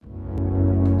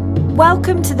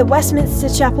Welcome to the Westminster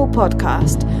Chapel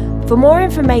podcast. For more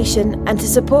information and to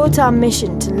support our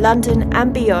mission to London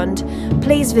and beyond,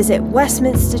 please visit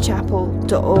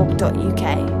westminsterchapel.org.uk.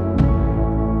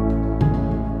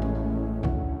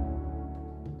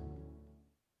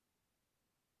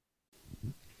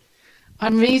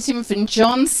 I'm reading from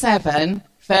John 7,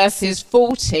 verses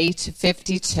 40 to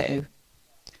 52.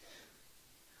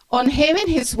 On hearing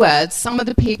his words, some of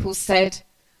the people said,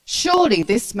 "Surely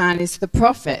this man is the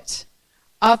prophet."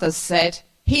 Others said,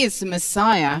 "He is the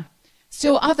Messiah."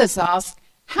 Still others asked,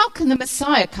 "How can the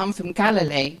Messiah come from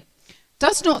Galilee?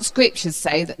 Does not Scripture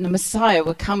say that the Messiah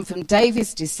will come from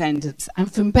David's descendants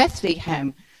and from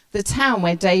Bethlehem, the town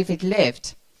where David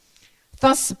lived?"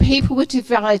 Thus the people were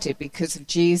divided because of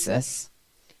Jesus.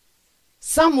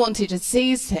 Some wanted to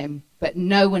seize him, but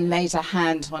no one laid a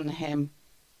hand on him.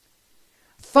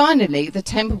 Finally, the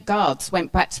temple guards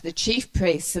went back to the chief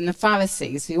priests and the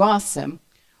Pharisees, who asked them,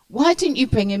 "Why didn't you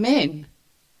bring him in?"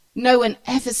 "No one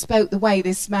ever spoke the way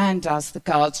this man does," the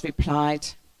guards replied.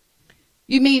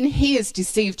 "You mean he has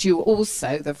deceived you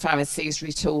also?" the Pharisees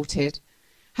retorted.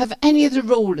 "Have any of the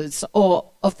rulers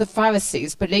or of the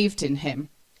Pharisees believed in him?"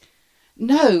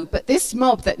 "No, but this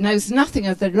mob that knows nothing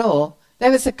of the law,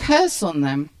 there is a curse on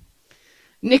them."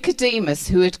 Nicodemus,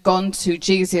 who had gone to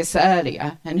Jesus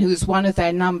earlier and who was one of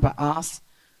their number, asked,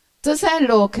 "Does our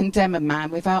law condemn a man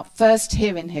without first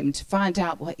hearing him to find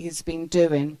out what he has been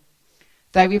doing?"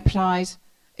 They replied,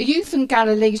 "Are you from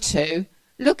Galilee too?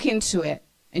 Look into it,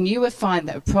 and you will find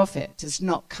that a prophet does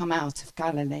not come out of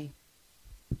Galilee."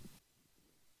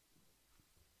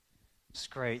 It's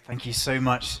great. Thank you so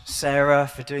much, Sarah,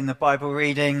 for doing the Bible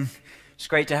reading. It's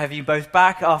great to have you both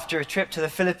back after a trip to the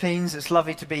Philippines. It's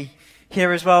lovely to be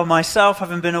here as well. Myself,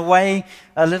 having been away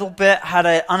a little bit, had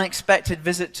an unexpected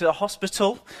visit to a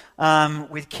hospital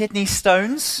with kidney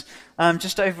stones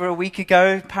just over a week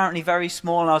ago. Apparently very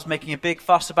small, and I was making a big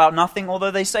fuss about nothing,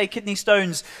 although they say kidney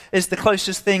stones is the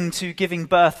closest thing to giving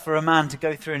birth for a man to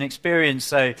go through an experience.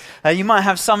 So you might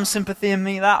have some sympathy in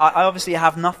me that. I obviously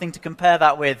have nothing to compare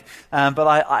that with, but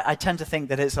I tend to think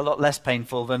that it's a lot less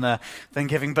painful than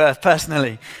giving birth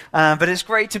personally. But it's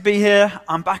great to be here.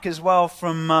 I'm back as well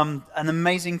from an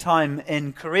amazing time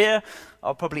in Korea.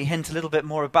 I'll probably hint a little bit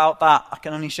more about that. I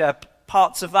can only share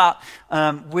parts of that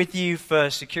with you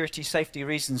for security, safety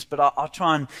reasons, but I'll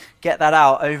try and get that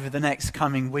out over the next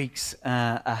coming weeks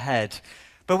ahead.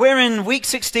 But we're in week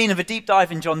 16 of a deep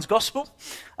dive in John's Gospel.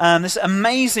 This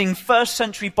amazing first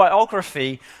century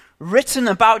biography written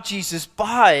about Jesus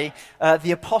by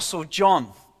the Apostle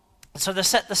John. So to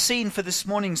set the scene for this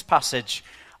morning's passage,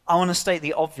 I want to state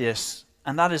the obvious,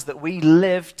 and that is that we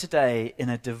live today in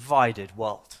a divided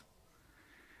world.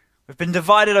 We've been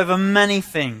divided over many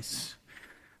things.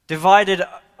 Divided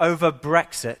over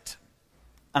Brexit.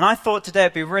 And I thought today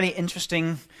it'd be really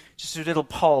interesting just to do a little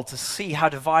poll to see how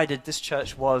divided this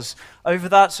church was over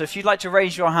that. So if you'd like to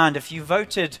raise your hand, if you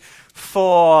voted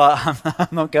for... I'm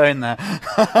not going there.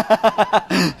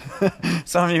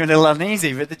 Some of you are a little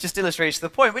uneasy, but it just illustrates the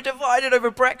point. We're divided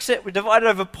over Brexit, we're divided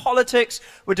over politics,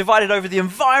 we're divided over the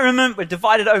environment, we're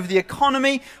divided over the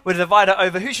economy, we're divided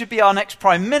over who should be our next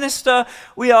prime minister.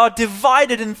 We are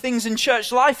divided in things in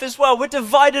church life as well. We're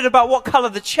divided about what color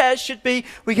the chairs should be.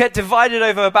 We get divided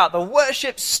over about the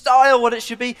worship style, what it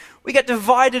should be. We get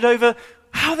divided over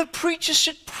how the preacher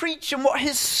should preach and what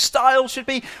his style should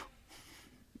be.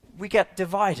 We get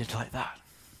divided like that.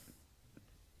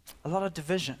 A lot of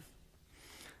division.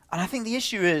 And I think the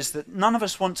issue is that none of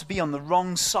us want to be on the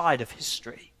wrong side of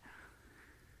history.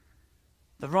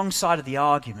 The wrong side of the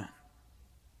argument.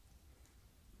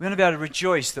 We want to be able to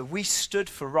rejoice that we stood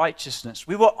for righteousness.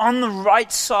 We were on the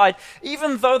right side,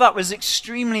 even though that was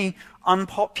extremely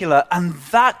unpopular. And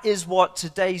that is what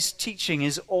today's teaching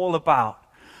is all about.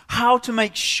 How to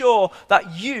make sure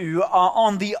that you are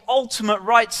on the ultimate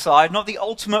right side, not the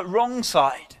ultimate wrong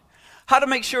side. How to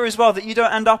make sure as well that you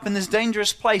don't end up in this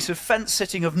dangerous place of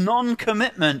fence-sitting, of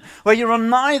non-commitment, where you're on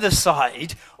neither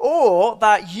side, or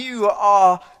that you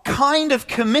are kind of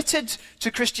committed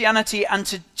to Christianity and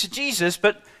to Jesus,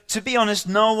 but to be honest,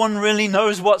 no one really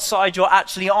knows what side you're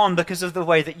actually on because of the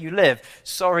way that you live.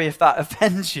 Sorry if that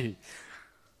offends you.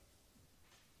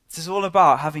 This is all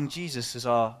about having Jesus as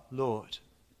our Lord.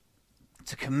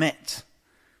 To commit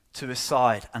to a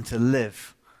side and to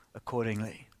live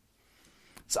accordingly.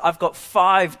 So I've got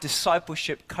 5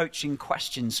 discipleship coaching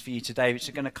questions for you today, which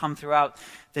are going to come throughout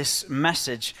this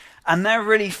message. And they're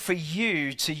really for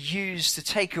you to use to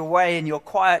take away in your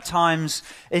quiet times,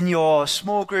 in your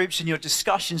small groups, in your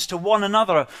discussions to one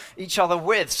another, each other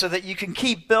with, so that you can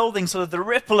keep building sort of the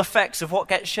ripple effects of what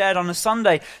gets shared on a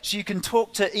Sunday, so you can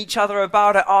talk to each other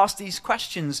about it, ask these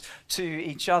questions to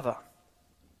each other.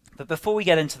 But before we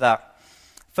get into that,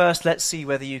 first let's see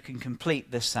whether you can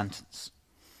complete this sentence.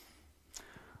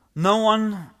 No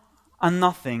one and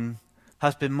nothing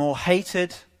has been more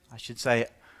hated, I should say,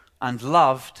 and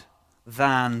loved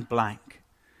than blank.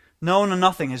 No one and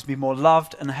nothing has been more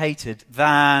loved and hated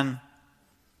than,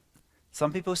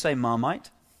 some people say Marmite.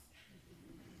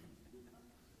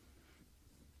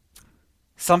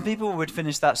 Some people would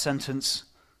finish that sentence,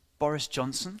 Boris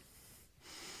Johnson.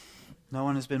 No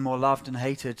one has been more loved and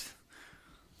hated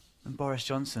than Boris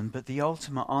Johnson. But the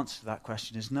ultimate answer to that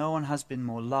question is no one has been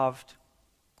more loved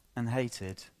and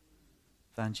hated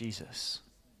than Jesus.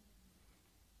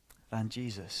 Than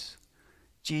Jesus.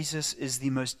 Jesus is the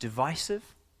most divisive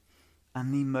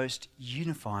and the most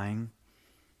unifying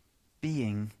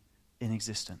being in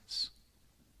existence.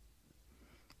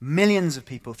 Millions of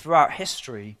people throughout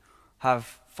history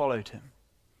have followed him,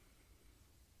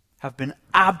 have been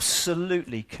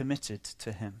absolutely committed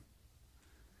to him.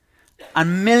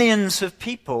 And millions of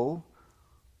people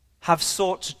have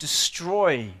sought to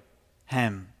destroy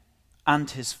him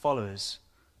and his followers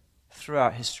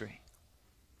throughout history,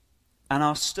 and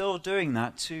are still doing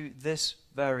that to this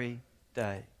very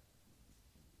day.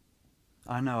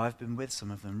 I know, I've been with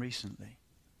some of them recently,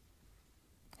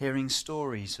 hearing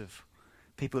stories of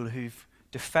people who've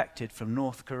defected from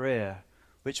North Korea,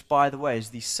 which, by the way, is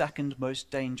the second most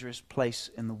dangerous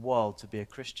place in the world to be a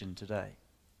Christian today.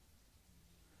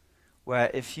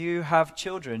 Where if you have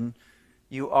children,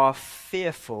 you are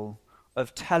fearful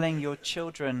of telling your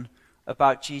children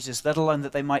about Jesus, let alone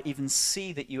that they might even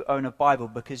see that you own a Bible,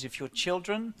 because if your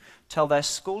children tell their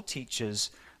school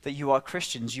teachers that you are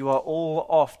Christians, you are all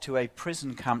off to a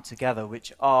prison camp together,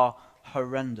 which are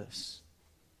horrendous.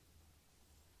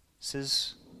 This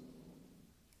is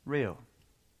real.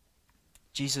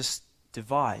 Jesus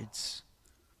divides,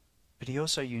 but he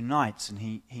also unites and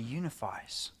he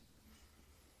unifies.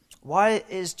 Why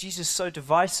is Jesus so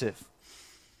divisive?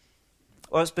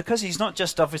 Well, it's because he's not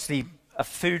just obviously a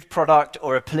food product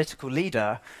or a political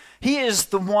leader. He is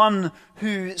the one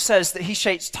who says that he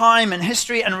shapes time and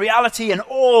history and reality, and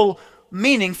all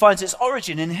meaning finds its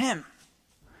origin in him.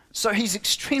 So he's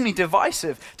extremely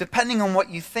divisive, depending on what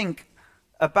you think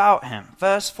about him.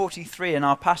 Verse 43 in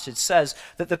our passage says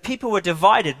that the people were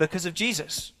divided because of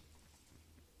Jesus.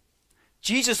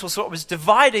 Jesus was what was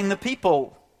dividing the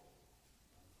people.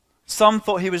 Some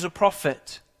thought he was a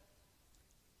prophet.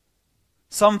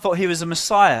 Some thought he was a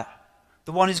Messiah,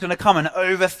 the one who's going to come and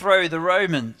overthrow the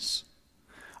Romans.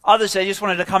 Others, they just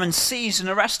wanted to come and seize and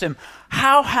arrest him.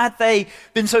 How had they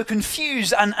been so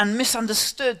confused and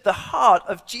misunderstood the heart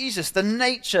of Jesus, the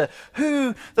nature,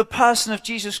 who the person of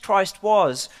Jesus Christ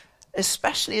was,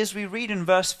 especially as we read in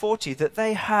verse 40 that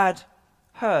they had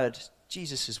heard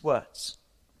Jesus' words.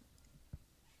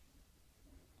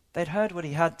 They'd heard what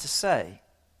he had to say,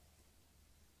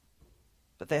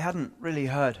 but they hadn't really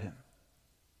heard him.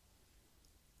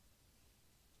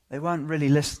 They weren't really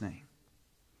listening.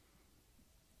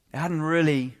 They hadn't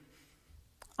really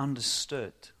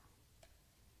understood.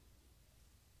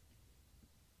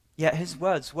 Yet his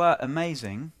words were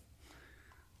amazing.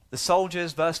 The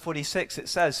soldiers, verse 46, it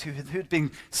says, who'd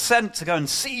been sent to go and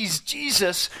seize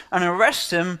Jesus and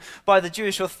arrest him by the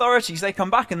Jewish authorities, they come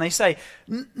back and they say,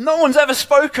 no one's ever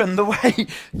spoken the way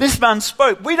this man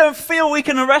spoke. We don't feel we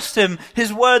can arrest him.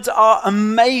 His words are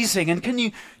amazing. And can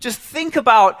you just think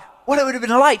about what it would have been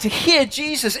like to hear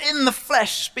Jesus in the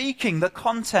flesh speaking the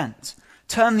content?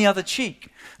 Turn the other cheek.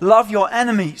 Love your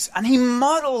enemies. And he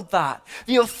modeled that.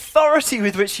 The authority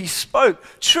with which he spoke.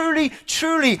 Truly,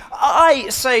 truly, I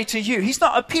say to you. He's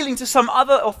not appealing to some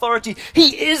other authority.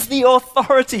 He is the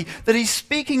authority that he's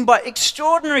speaking by,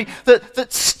 extraordinary,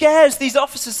 that scares these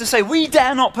officers to say, we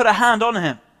dare not put a hand on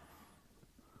him.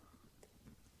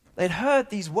 They'd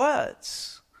heard these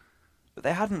words, but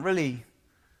they hadn't really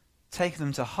taken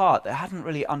them to heart. They hadn't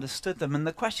really understood them. And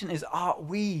the question is, are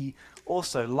we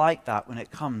also like that when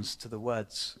it comes to the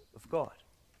words of God?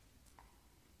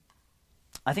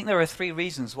 I think there are 3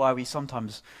 reasons why we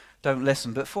sometimes don't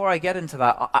listen. But before I get into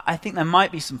that, I think there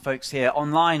might be some folks here,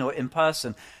 online or in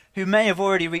person, who may have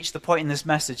already reached the point in this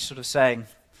message sort of saying,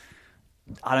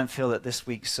 I don't feel that this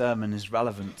week's sermon is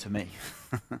relevant to me.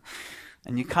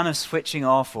 And you're kind of switching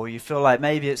off, or you feel like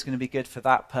maybe it's going to be good for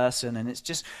that person, and it's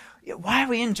just, Why are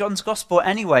we in John's Gospel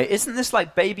anyway? Isn't this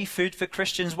like baby food for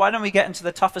Christians? Why don't we get into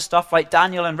the tougher stuff like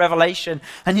Daniel and Revelation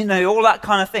and, all that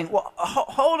kind of thing? Well,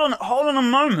 hold on a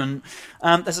moment.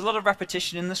 There's a lot of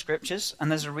repetition in the scriptures, and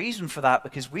there's a reason for that,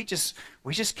 because we just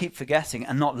keep forgetting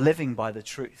and not living by the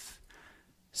truth.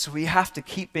 So we have to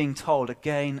keep being told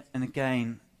again and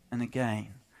again and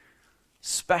again,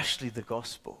 especially the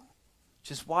gospel, which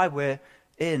is why we're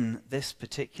in this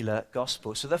particular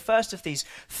gospel. So the first of these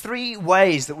three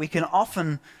ways that we can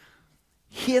often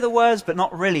hear the words but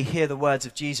not really hear the words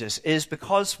of Jesus is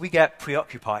because we get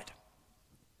preoccupied.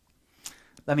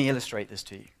 Let me illustrate this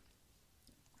to you.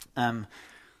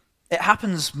 It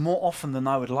happens more often than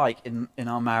I would like in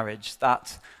our marriage,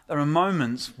 that there are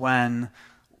moments when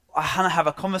I have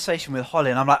a conversation with Holly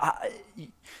and I'm like,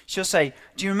 she'll say,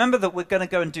 do you remember that we're going to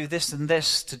go and do this and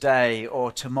this today or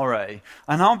tomorrow?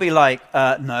 And I'll be like,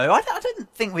 no, I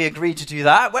didn't think we agreed to do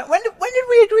that. When did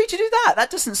we agree to do that?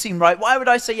 That doesn't seem right. Why would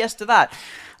I say yes to that?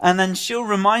 And then she'll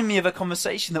remind me of a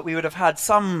conversation that we would have had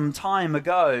some time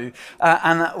ago,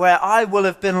 and where I will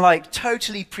have been like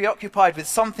totally preoccupied with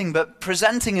something, but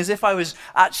presenting as if I was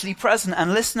actually present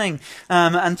and listening,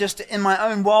 and just in my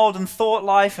own world and thought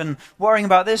life and worrying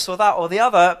about this or that or the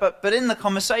other, but in the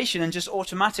conversation and just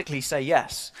automatically say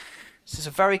yes. This is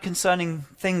a very concerning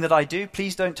thing that I do.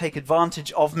 Please don't take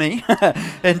advantage of me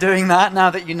in doing that now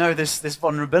that you know this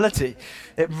vulnerability.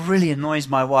 It really annoys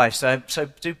my wife, so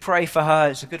do pray for her.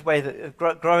 It's a good way of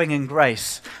growing in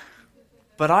grace.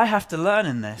 But I have to learn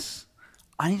in this.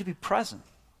 I need to be present.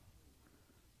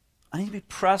 I need to be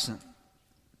present.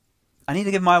 I need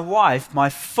to give my wife my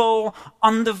full,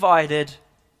 undivided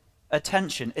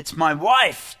attention. It's my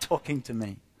wife talking to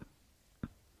me.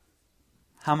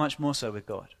 How much more so with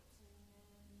God?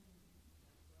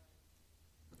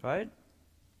 Right?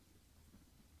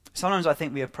 Sometimes I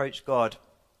think we approach God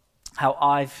how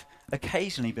I've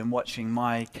occasionally been watching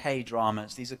my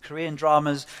K-dramas. These are Korean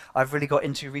dramas I've really got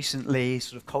into recently,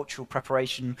 sort of cultural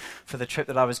preparation for the trip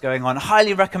that I was going on.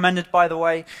 Highly recommended, by the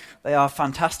way. They are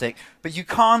fantastic. But you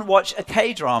can't watch a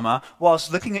K-drama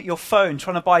whilst looking at your phone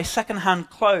trying to buy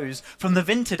second-hand clothes from the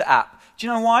Vinted app. Do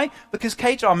you know why? Because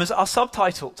K-dramas are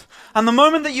subtitled. And the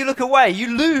moment that you look away,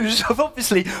 you lose,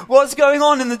 obviously, what's going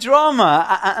on in the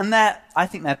drama. And I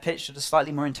think they're pitched at a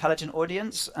slightly more intelligent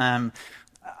audience.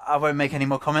 I won't make any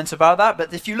more comments about that.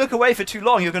 But if you look away for too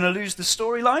long, you're going to lose the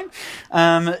storyline.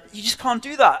 You just can't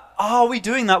do that. Are we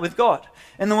doing that with God?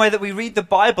 In the way that we read the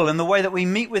Bible, in the way that we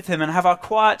meet with Him and have our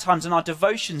quiet times and our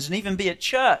devotions and even be at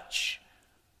church?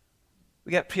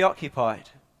 We get preoccupied.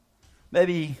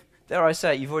 Maybe, dare I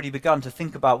say, you've already begun to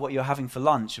think about what you're having for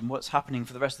lunch and what's happening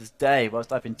for the rest of this day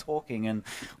whilst I've been talking, and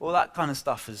all that kind of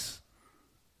stuff is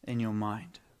in your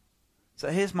mind. So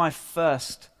here's my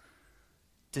first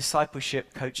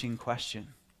discipleship coaching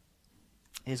question.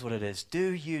 Here's what it is.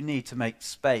 Do you need to make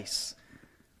space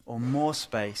or more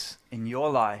space in your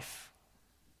life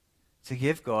to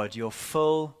give God your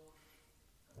full,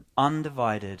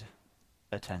 undivided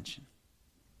attention?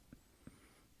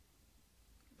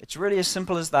 It's really as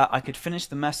simple as that. I could finish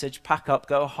the message, pack up,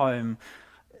 go home.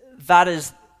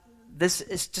 The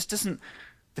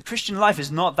Christian life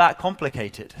is not that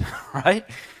complicated, right?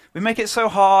 We make it so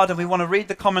hard and we want to read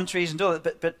the commentaries and do it,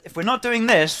 but if we're not doing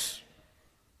this,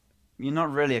 you're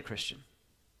not really a Christian.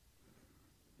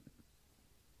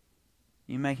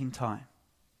 You're making time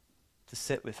to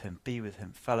sit with Him, be with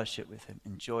Him, fellowship with Him,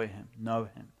 enjoy Him, know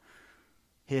Him,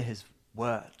 hear His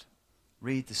word,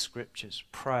 read the scriptures,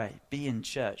 pray, be in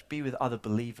church, be with other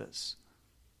believers,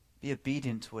 be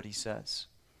obedient to what He says.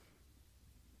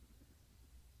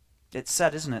 It's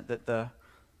said, isn't it, that the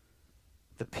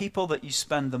people that you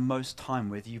spend the most time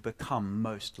with, you become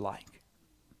most like,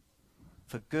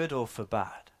 for good or for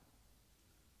bad.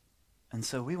 And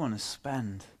so we want to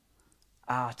spend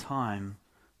our time,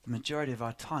 the majority of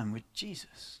our time, with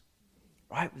Jesus,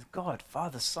 right? With God,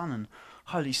 Father, Son, and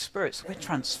Holy Spirit. So we're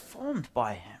transformed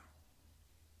by Him.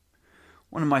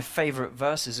 One of my favorite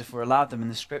verses, if we're allowed them in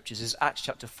the scriptures, is Acts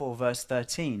chapter 4, verse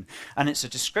 13. And it's a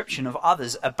description of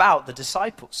others about the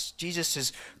disciples,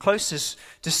 Jesus' closest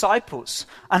disciples.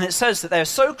 And it says that they are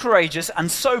so courageous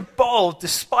and so bold,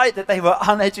 despite that they were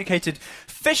uneducated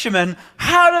fishermen.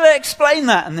 How do they explain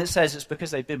that? And it says it's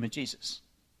because they've been with Jesus.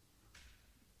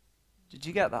 Did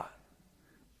you get that?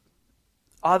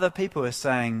 Other people are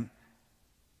saying,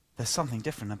 there's something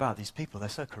different about these people. They're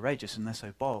so courageous and they're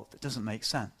so bold. It doesn't make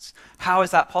sense. How is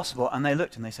that possible? And they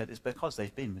looked and they said, it's because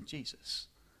they've been with Jesus.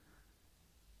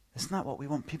 Isn't that what we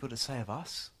want people to say of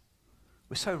us?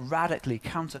 We're so radically,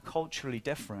 counterculturally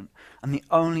different, and the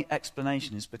only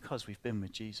explanation is because we've been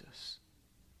with Jesus.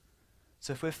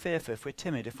 So if we're fearful, if we're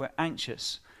timid, if we're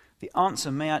anxious, The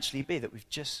answer may actually be that we've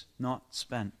just not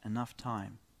spent enough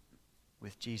time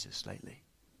with Jesus lately.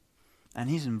 And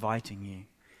he's inviting you.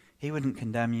 He wouldn't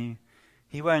condemn you.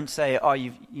 He won't say, oh,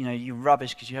 you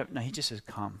rubbish because you have... No, he just says,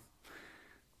 come.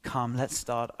 Come, let's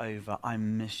start over. I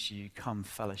miss you. Come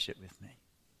fellowship with me.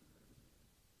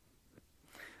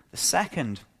 The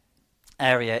second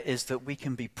area is that we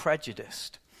can be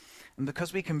prejudiced. And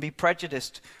because we can be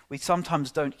prejudiced, we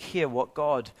sometimes don't hear what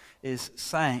God is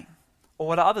saying or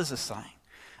what others are saying.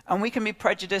 And we can be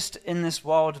prejudiced in this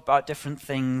world about different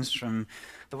things, from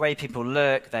the way people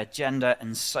look, their gender,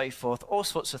 and so forth, all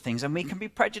sorts of things. And we can be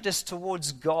prejudiced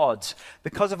towards God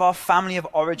because of our family of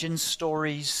origin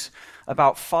stories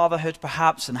about fatherhood,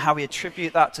 perhaps, and how we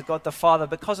attribute that to God the Father,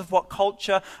 because of what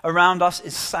culture around us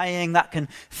is saying. That can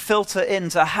filter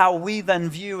into how we then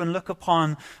view and look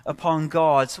upon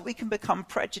God. So we can become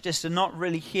prejudiced and not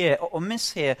really hear or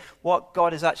mishear what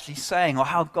God is actually saying or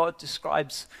how God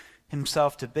describes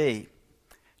himself to be.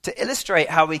 To illustrate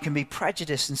how we can be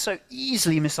prejudiced and so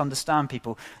easily misunderstand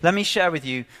people, let me share with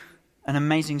you an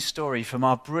amazing story from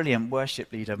our brilliant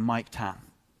worship leader, Mike Tan.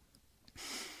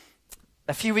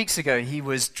 A few weeks ago, he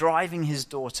was driving his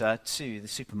daughter to the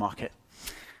supermarket.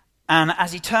 And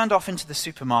as he turned off into the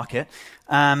supermarket,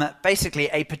 basically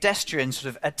a pedestrian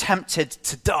sort of attempted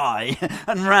to die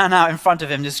and ran out in front of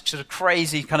him, this sort of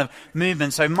crazy kind of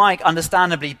movement. So Mike,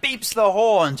 understandably, beeps the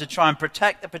horn to try and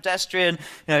protect the pedestrian.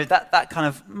 You know, that kind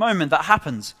of moment that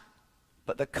happens.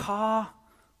 But the car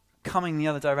coming the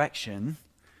other direction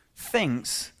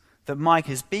thinks that Mike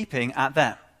is beeping at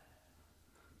them.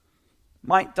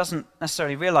 Mike doesn't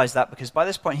necessarily realize that, because by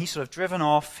this point he's sort of driven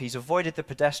off, he's avoided the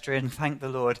pedestrian, thank the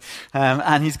Lord,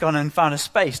 and he's gone and found a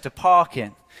space to park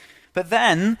in. But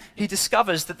then he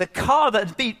discovers that the car that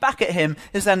had beat back at him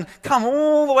has then come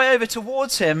all the way over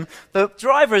towards him. The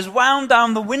driver has wound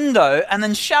down the window and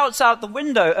then shouts out the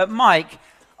window at Mike,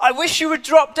 "I wish you would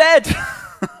drop dead."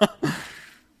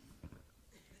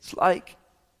 It's like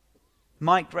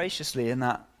Mike graciously in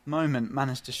that moment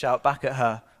managed to shout back at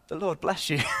her, "The Lord bless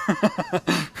you,"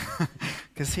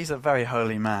 because he's a very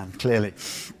holy man, clearly.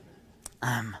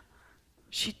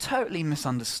 She totally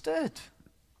misunderstood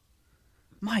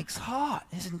Mike's heart,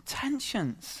 his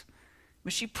intentions.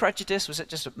 Was she prejudiced? Was it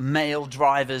just that male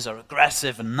drivers are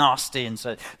aggressive and nasty, and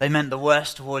so they meant the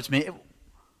worst towards me?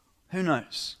 Who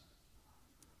knows?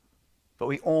 But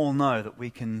we all know that we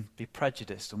can be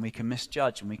prejudiced, and we can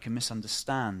misjudge, and we can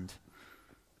misunderstand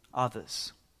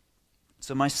others.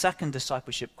 So my second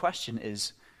discipleship question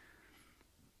is,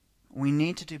 we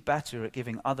need to do better at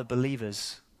giving other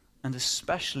believers, and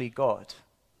especially God,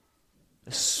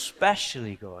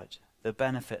 the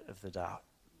benefit of the doubt.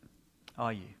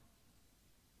 Are you?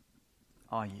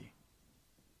 Are you?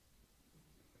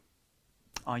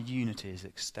 Our unity is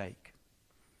at stake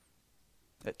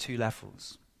at two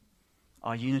levels.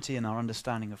 Our unity in our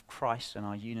understanding of Christ, and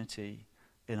our unity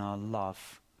in our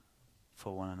love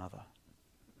for one another.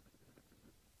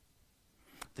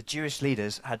 The Jewish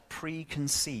leaders had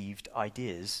preconceived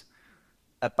ideas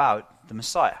about the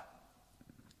Messiah.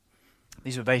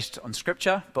 These were based on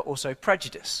Scripture, but also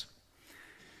prejudice.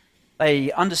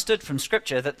 They understood from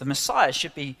Scripture that the Messiah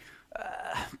should be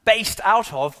based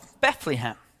out of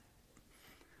Bethlehem.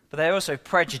 But they were also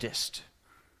prejudiced.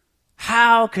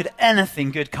 How could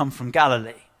anything good come from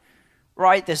Galilee?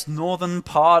 Right, this northern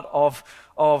part of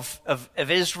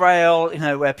Israel,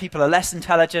 where people are less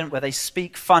intelligent, where they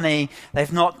speak funny,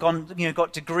 they've not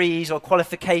got degrees or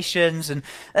qualifications, and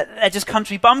they're just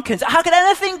country bumpkins. How can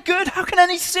anything good, how can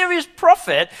any serious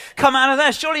profit come out of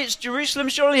there? Surely it's Jerusalem,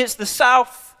 surely it's the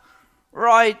south,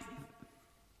 right?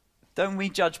 Don't we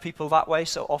judge people that way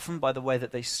so often by the way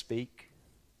that they speak?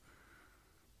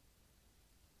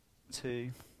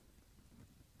 2.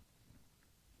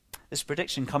 This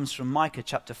prediction comes from Micah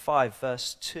chapter 5,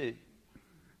 verse 2.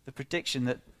 The prediction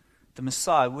that the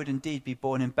Messiah would indeed be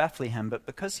born in Bethlehem, but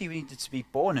because he needed to be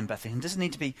born in Bethlehem, doesn't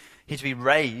need to be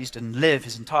raised and live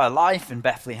his entire life in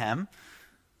Bethlehem.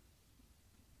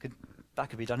 That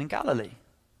could be done in Galilee,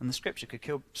 and the scripture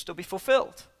could still be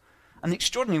fulfilled. And the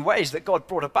extraordinary ways that God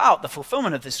brought about the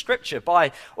fulfillment of this scripture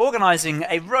by organizing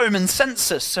a Roman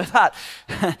census so that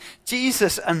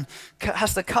Jesus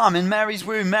has to come in Mary's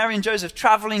womb, Mary and Joseph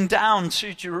traveling down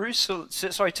to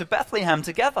to Bethlehem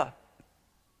together.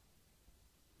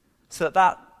 So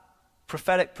that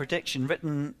prophetic prediction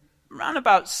written around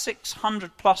about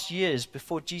 600 plus years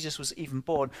before Jesus was even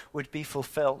born would be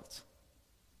fulfilled.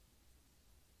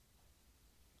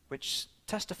 Which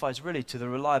testifies really to the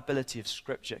reliability of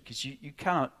Scripture, because you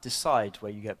cannot decide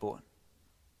where you get born,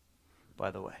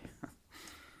 by the way.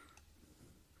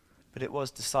 But it was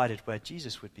decided where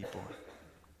Jesus would be born.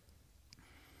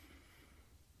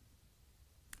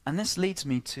 And this leads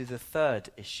me to the third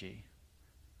issue.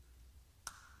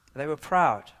 They were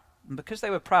proud. And because they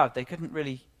were proud, they couldn't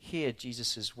really hear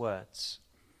Jesus' words.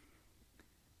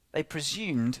 They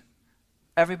presumed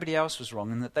everybody else was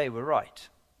wrong and that they were right.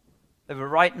 They were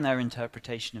right in their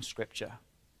interpretation of Scripture.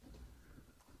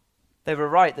 They were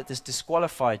right that this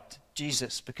disqualified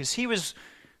Jesus because he was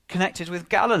connected with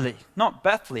Galilee, not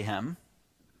Bethlehem.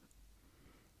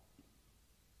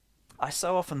 I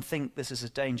so often think this is a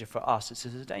danger for us. It's a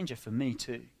danger for me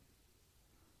too.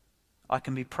 I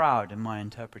can be proud in my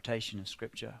interpretation of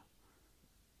Scripture.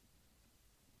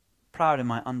 Proud in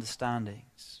my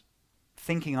understandings.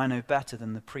 Thinking I know better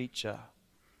than the preacher,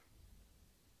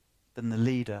 than the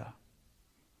leader,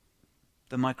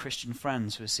 than my Christian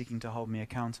friends who are seeking to hold me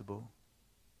accountable.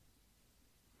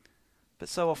 But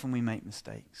so often we make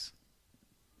mistakes.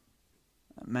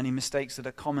 Many mistakes that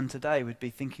are common today would be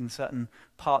thinking certain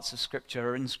parts of Scripture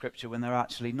are in Scripture when they're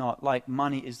actually not. Like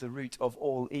money is the root of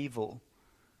all evil.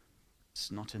 It's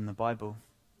not in the Bible.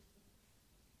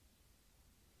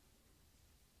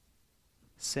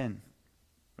 Sin,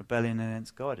 rebellion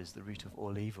against God is the root of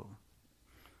all evil.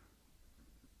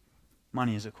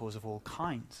 Money is a cause of all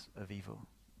kinds of evil.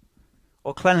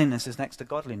 Or cleanliness is next to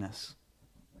godliness.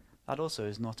 That also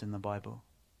is not in the Bible.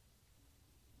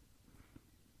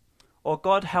 Or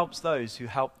God helps those who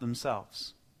help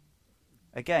themselves.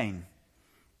 Again,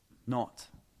 not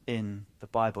in the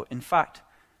Bible. In fact,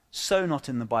 so not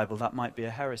in the Bible that might be a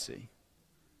heresy.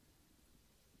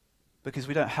 Because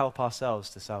we don't help ourselves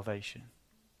to salvation.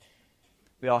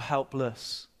 We are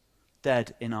helpless,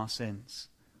 dead in our sins,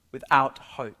 without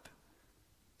hope,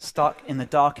 stuck in the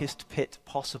darkest pit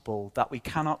possible that we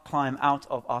cannot climb out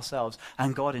of ourselves.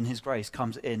 And God in his grace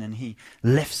comes in and he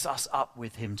lifts us up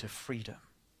with him to freedom.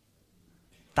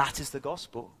 That is the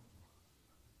gospel.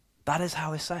 That is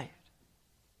how we're saved.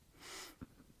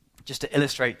 Just to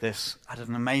illustrate this, I had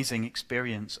an amazing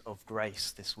experience of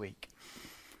grace this week.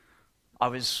 I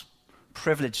was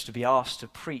privileged to be asked to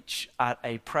preach at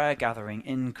a prayer gathering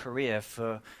in Korea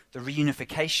for the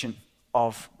reunification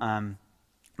of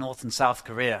North and South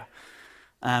Korea.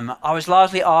 I was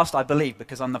largely asked, I believe,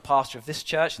 because I'm the pastor of this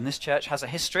church, and this church has a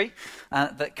history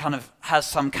that kind of has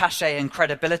some cachet and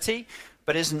credibility,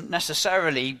 but isn't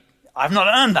necessarily, I've not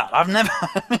earned that. I've never,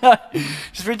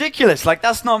 it's ridiculous. Like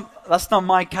that's not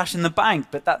my cash in the bank,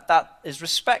 but that is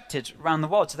respected around the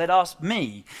world. So they'd asked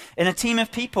me, in a team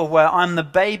of people where I'm the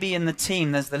baby in the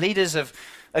team, there's the leaders of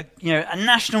a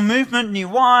national movement, New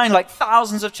Wine, like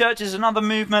thousands of churches, another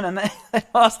movement, and they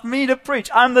asked me to preach.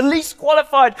 I'm the least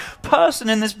qualified person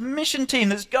in this mission team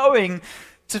that's going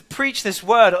to preach this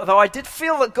word, although I did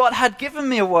feel that God had given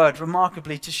me a word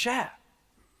remarkably to share.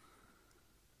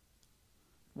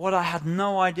 What I had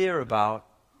no idea about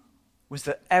was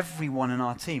that everyone in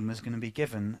our team was going to be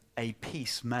given a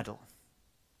peace medal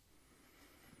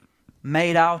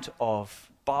made out of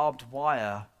barbed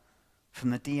wire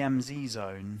from the DMZ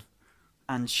zone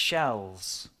and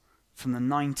shells from the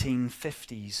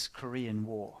 1950s Korean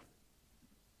War.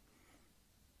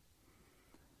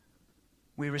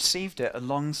 We received it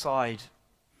alongside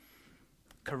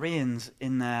Koreans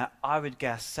in their, I would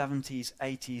guess, 70s,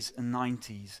 80s, and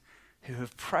 90s who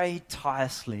have prayed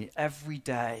tirelessly every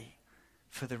day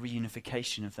for the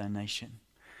reunification of their nation,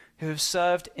 who have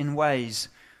served in ways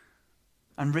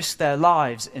and risked their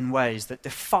lives in ways that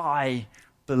defy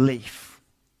belief.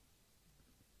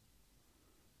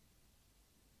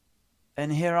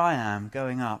 And here I am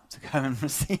going up to go and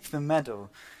receive the medal,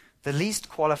 the least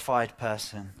qualified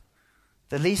person,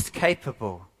 the least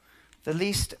capable, the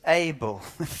least able,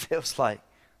 it feels like.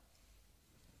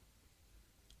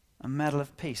 A medal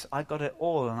of peace. I got it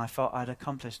all and I felt I'd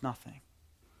accomplished nothing.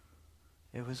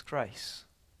 It was grace.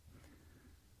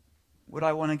 Would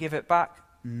I want to give it back?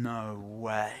 No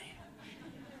way.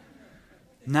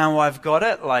 Now I've got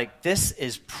it, like this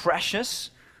is precious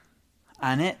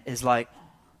and it is like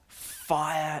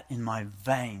fire in my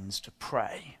veins to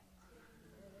pray,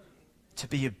 to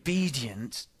be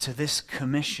obedient to this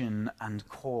commission and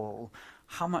call.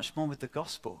 How much more with the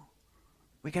gospel?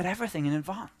 We get everything in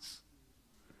advance.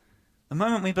 The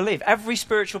moment we believe, every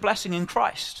spiritual blessing in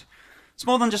Christ. It's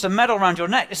more than just a medal around your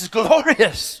neck. This is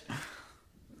glorious.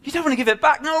 You don't want to give it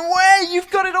back. No way, you've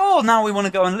got it all. Now we want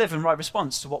to go and live in right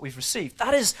response to what we've received.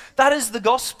 That is the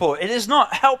gospel. It is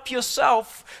not help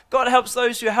yourself. God helps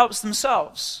those who help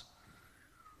themselves.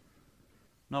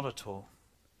 Not at all.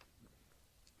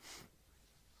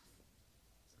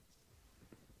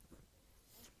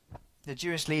 The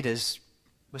Jewish leaders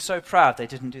were so proud they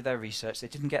didn't do their research. They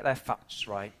didn't get their facts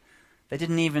right. They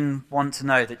didn't even want to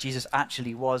know that Jesus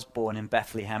actually was born in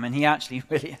Bethlehem, and he actually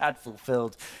really had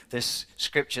fulfilled this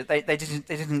scripture. They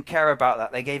didn't care about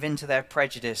that. They gave in to their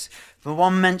prejudice. The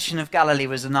one mention of Galilee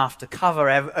was enough to cover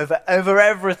over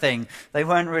everything. They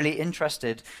weren't really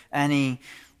interested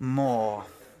anymore.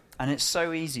 And it's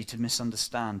so easy to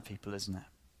misunderstand people, isn't it?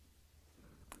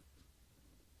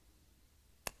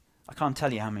 I can't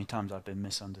tell you how many times I've been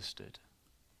misunderstood.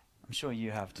 I'm sure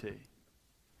you have too.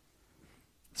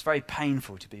 It's very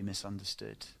painful to be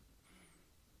misunderstood.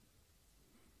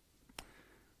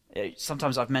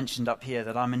 Sometimes I've mentioned up here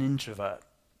that I'm an introvert.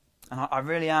 And I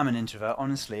really am an introvert,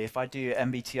 honestly. If I do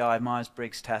MBTI,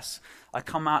 Myers-Briggs tests, I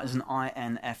come out as an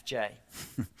INFJ.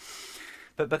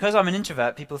 But because I'm an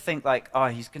introvert, people think like, oh,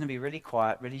 he's going to be really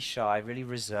quiet, really shy, really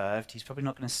reserved. He's probably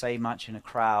not going to say much in a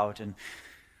crowd. And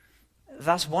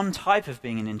that's one type of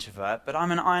being an introvert, but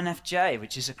I'm an INFJ,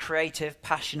 which is a creative,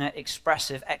 passionate,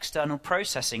 expressive, external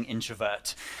processing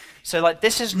introvert. So like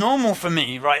this is normal for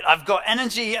me, right? I've got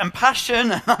energy and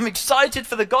passion and I'm excited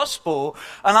for the gospel.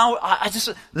 And I just,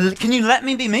 can you let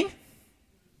me be me?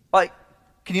 Like,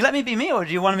 can you let me be me, or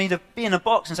do you want me to be in a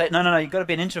box and say, no, you've got to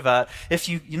be an introvert? If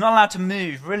you're not allowed to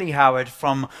move, really, Howard,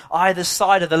 from either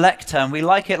side of the lectern, we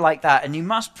like it like that, and you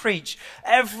must preach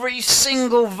every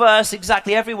single verse,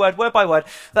 exactly every word by word.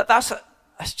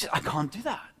 I can't do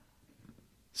that.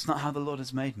 It's not how the Lord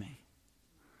has made me.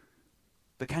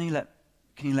 But can you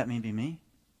let me be me?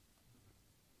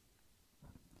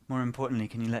 More importantly,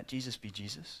 can you let Jesus be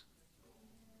Jesus?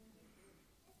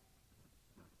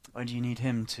 Or do you need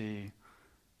him to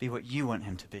be what you want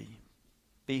him to be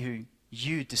who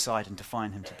you decide and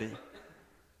define him to be?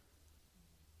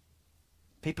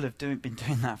 People have been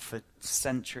doing that for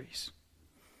centuries.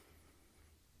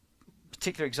 A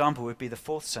particular example would be the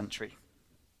 4th century,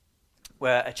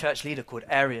 where a church leader called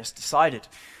Arius decided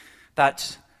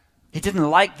that he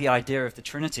didn't like the idea of the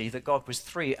Trinity, that God was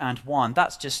 3 and 1.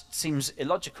 That just seems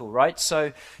illogical, right?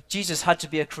 So Jesus had to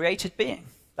be a created being.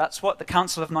 That's what the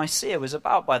Council of Nicaea was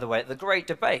about, by the way, the great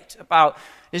debate about,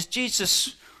 is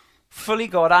Jesus fully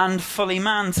God and fully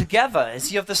man together? Is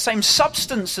he of the same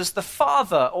substance as the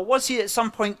Father? Or was he at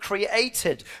some point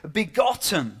created,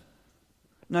 begotten?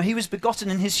 No, he was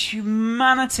begotten in his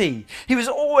humanity. He was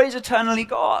always eternally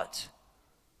God.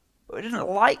 But we didn't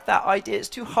like that idea. It's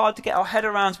too hard to get our head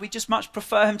around. We just much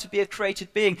prefer him to be a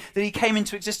created being, that he came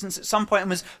into existence at some point and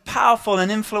was powerful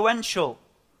and influential.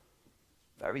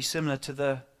 Very similar to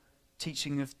the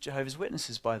teaching of Jehovah's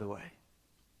Witnesses, by the way.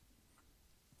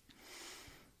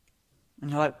 And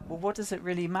you're like, well, what does it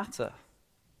really matter?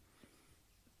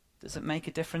 Does it make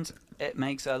a difference? It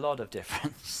makes a lot of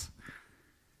difference.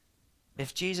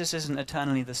 If Jesus isn't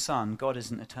eternally the Son, God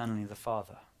isn't eternally the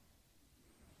Father.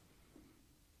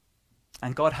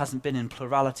 And God hasn't been in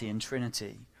plurality in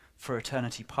Trinity for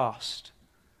eternity past.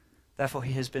 Therefore,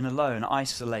 he has been alone,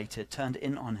 isolated, turned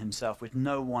in on himself with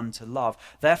no one to love.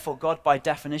 Therefore, God, by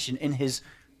definition, in his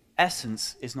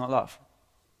essence, is not love.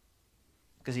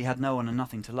 Because he had no one and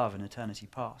nothing to love in eternity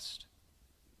past.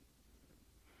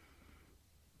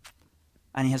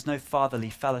 And he has no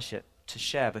fatherly fellowship to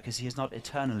share because he is not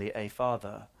eternally a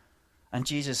father. And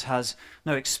Jesus has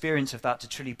no experience of that to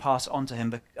truly pass on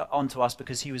to us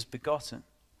because he was begotten.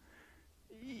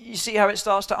 You see how it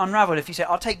starts to unravel. If you say,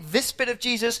 I'll take this bit of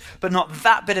Jesus, but not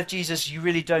that bit of Jesus, you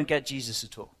really don't get Jesus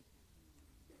at all.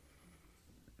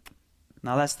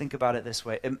 Now let's think about it this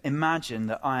way. Imagine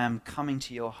that I am coming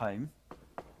to your home.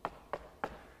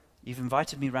 You've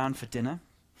invited me round for dinner.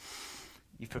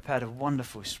 You've prepared a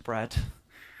wonderful spread.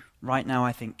 Right now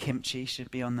I think kimchi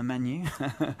should be on the menu,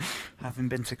 having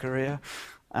been to Korea.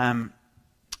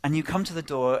 And you come to the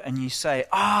door and you say,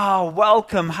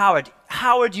 welcome, Howard.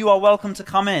 Howard, you are welcome to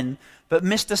come in, but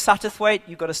Mr. Satterthwaite,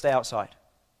 you've got to stay outside.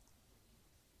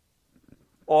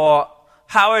 Or,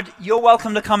 Howard, you're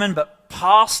welcome to come in, but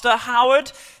Pastor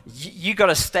Howard, you got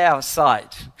to stay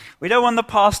outside. We don't want the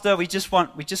pastor, we just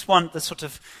want the sort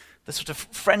of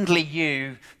friendly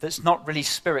you that's not really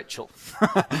spiritual.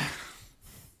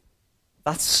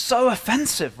 That's so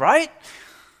offensive, right?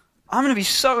 I'm going to be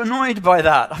so annoyed by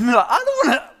that. I'm like, I don't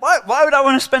want to. Why would I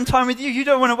want to spend time with you? You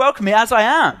don't want to welcome me as I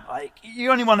am. Like,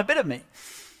 you only want a bit of me.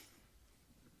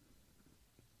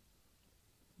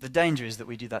 The danger is that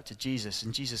we do that to Jesus,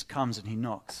 and Jesus comes and he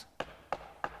knocks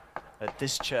at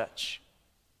this church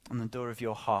on the door of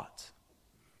your heart.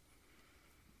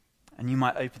 And you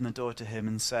might open the door to him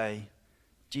and say,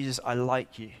 Jesus, I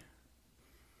like you.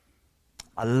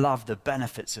 I love the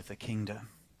benefits of the kingdom.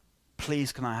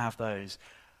 Please, can I have those?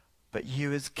 But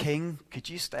you as king, could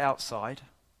you stay outside?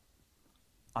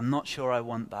 I'm not sure I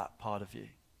want that part of you.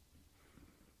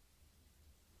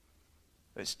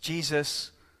 It's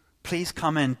Jesus please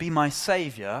come in, be my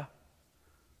Savior.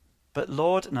 But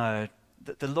Lord, no,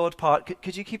 the Lord part,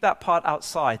 could you keep that part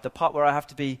outside, the part where I have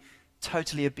to be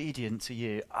totally obedient to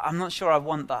you? I'm not sure I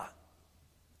want that.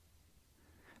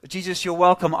 Jesus, you're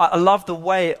welcome. I love the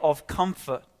way of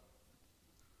comfort.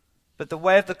 But the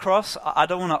way of the cross, I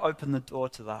don't want to open the door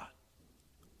to that.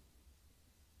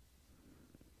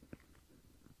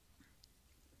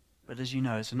 But as you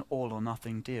know, it's an all or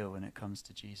nothing deal when it comes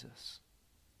to Jesus.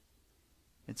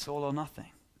 It's all or nothing.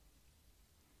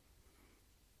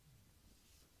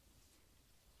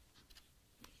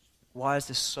 Why is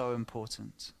this so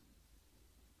important?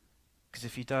 Because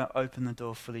if you don't open the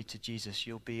door fully to Jesus,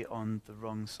 you'll be on the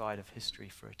wrong side of history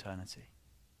for eternity.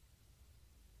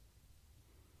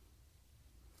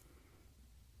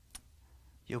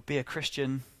 You'll be a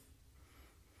Christian.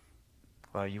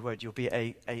 Well, you won't. You'll be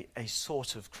a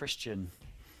sort of Christian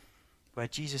where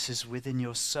Jesus is within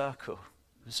your circle.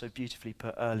 It was so beautifully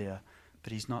put earlier,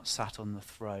 but he's not sat on the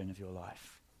throne of your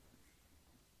life.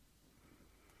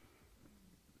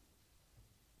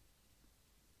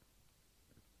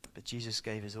 But Jesus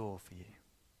gave his all for you.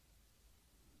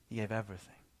 He gave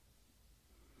everything.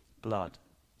 Blood,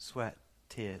 sweat,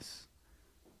 tears,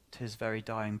 to his very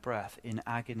dying breath in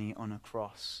agony on a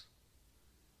cross,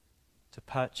 to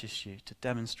purchase you, to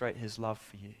demonstrate his love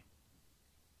for you.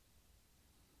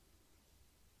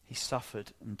 He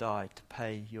suffered and died to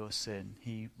pay your sin.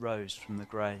 He rose from the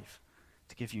grave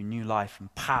to give you new life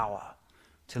and power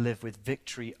to live with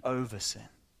victory over sin.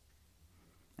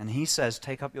 And he says,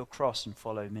 take up your cross and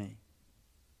follow me.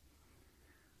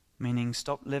 Meaning,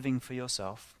 stop living for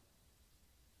yourself.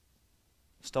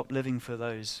 Stop living for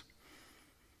those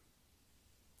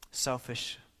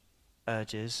selfish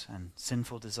urges and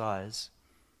sinful desires,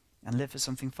 and live for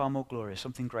something far more glorious,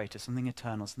 something greater, something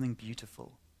eternal, something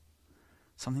beautiful,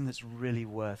 something that's really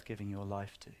worth giving your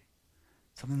life to,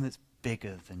 something that's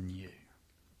bigger than you.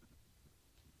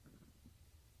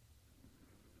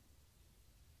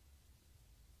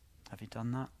 Have you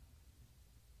done that?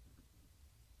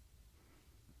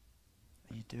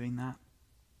 Are you doing that?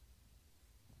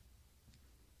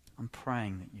 I'm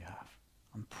praying that you have.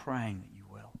 I'm praying that you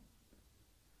will.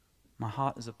 My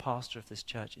heart as a pastor of this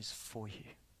church is for you,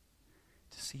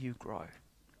 to see you grow, to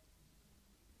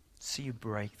see you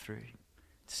break through,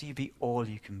 to see you be all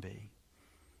you can be.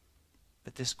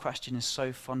 But this question is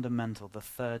so fundamental, the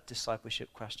third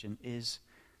discipleship question: is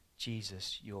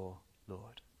Jesus your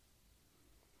Lord?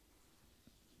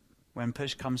 When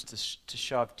push comes to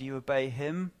shove, do you obey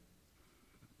him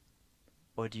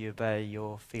or do you obey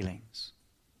your feelings?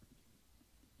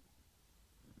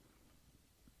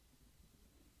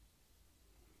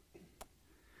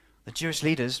 The Jewish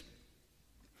leaders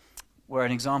were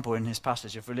an example in his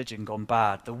passage of religion gone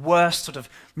bad, the worst sort of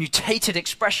mutated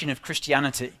expression of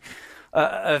Christianity,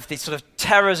 of the sort of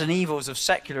terrors and evils of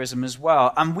secularism as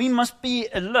well. And we must be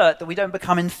alert that we don't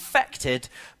become infected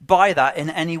by that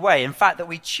in any way. In fact, that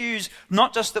we choose,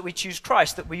 not just that we choose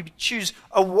Christ, that we choose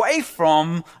away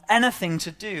from anything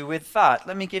to do with that.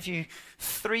 Let me give you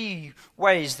 3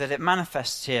 ways that it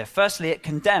manifests here. Firstly, it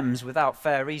condemns without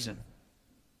fair reason.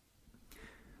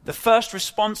 The first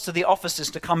response to the officers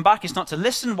to come back is not to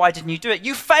listen. Why didn't you do it?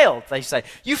 You failed, they say.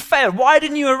 You failed. Why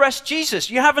didn't you arrest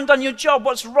Jesus? You haven't done your job.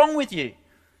 What's wrong with you?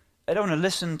 They don't want to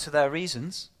listen to their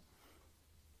reasons.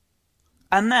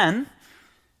 And then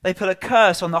they put a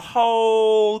curse on the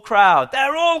whole crowd.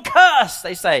 They're all cursed,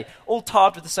 they say, all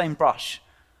tarred with the same brush.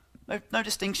 No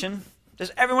distinction.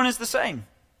 Just everyone is the same.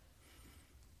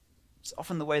 It's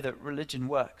often the way that religion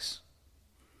works.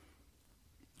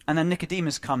 And then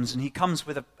Nicodemus comes, and he comes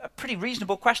with a pretty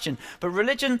reasonable question. But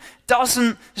religion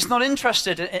is not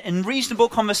interested in reasonable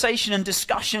conversation and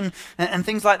discussion and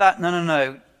things like that.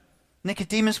 No.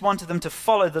 Nicodemus wanted them to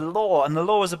follow the law, and the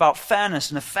law was about fairness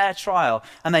and a fair trial.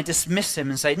 And they dismiss him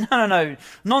and say, no,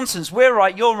 nonsense, we're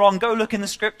right, you're wrong. Go look in the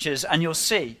scriptures and you'll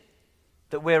see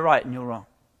that we're right and you're wrong.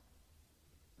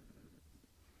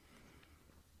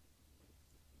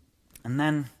 And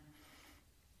then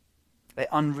they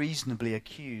unreasonably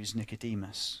accuse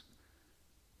Nicodemus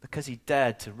because he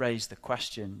dared to raise the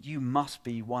question, you must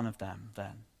be one of them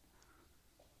then.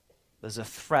 There's a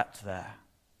threat there.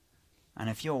 And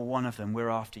if you're one of them, we're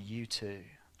after you too,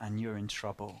 and you're in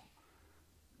trouble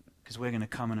because we're going to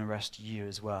come and arrest you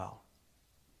as well.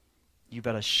 You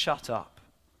better shut up,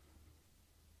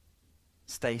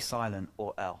 stay silent,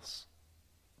 or else.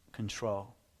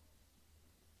 Control.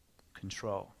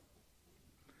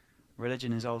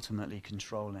 Religion is ultimately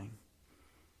controlling.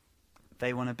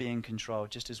 They want to be in control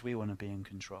just as we want to be in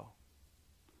control.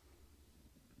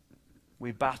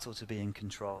 We battle to be in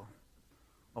control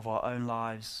of our own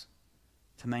lives,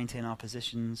 to maintain our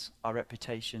positions, our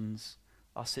reputations,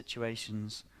 our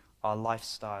situations, our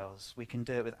lifestyles. We can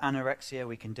do it with anorexia,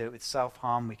 we can do it with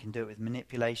self-harm, we can do it with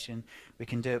manipulation, we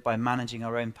can do it by managing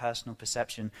our own personal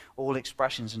perception, all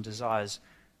expressions and desires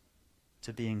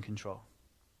to be in control.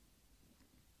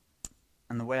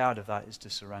 And the way out of that is to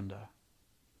surrender.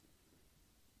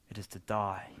 It is to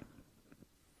die.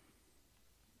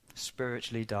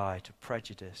 Spiritually die to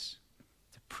prejudice,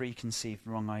 to preconceived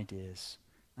wrong ideas,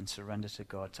 and surrender to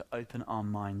God, to open our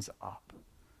minds up.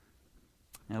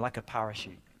 You know, like a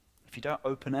parachute. If you don't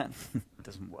open it, it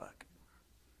doesn't work.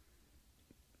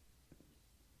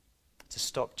 To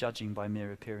stop judging by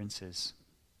mere appearances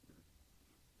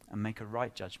and make a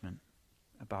right judgment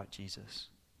about Jesus.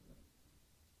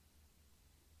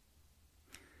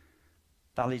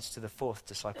 That leads to the fourth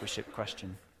discipleship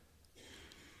question.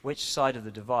 Which side of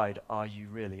the divide are you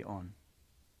really on?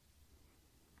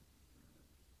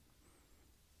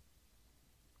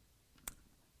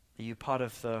 Are you part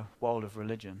of the world of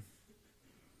religion?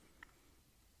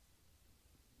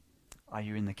 Are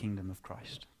you in the kingdom of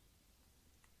Christ?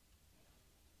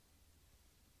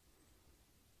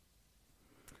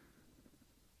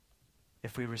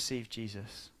 If we receive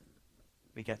Jesus,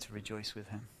 we get to rejoice with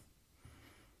him.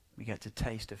 We get to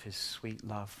taste of his sweet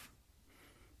love,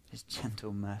 his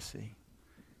gentle mercy,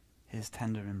 his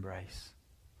tender embrace.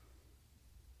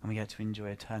 And we get to enjoy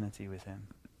eternity with him.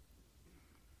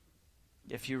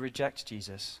 If you reject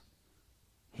Jesus,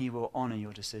 he will honor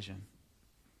your decision.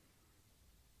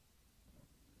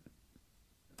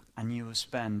 And you will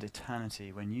spend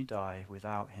eternity when you die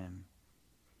without him,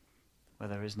 where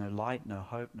there is no light, no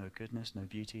hope, no goodness, no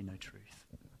beauty, no truth.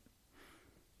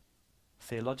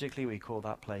 Theologically, we call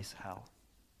that place hell.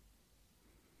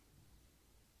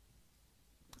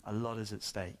 A lot is at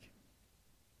stake.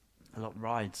 A lot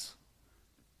rides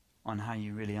on how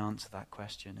you really answer that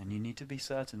question, and you need to be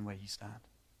certain where you stand.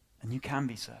 And you can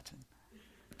be certain.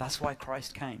 That's why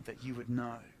Christ came, that you would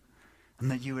know,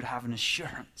 and that you would have an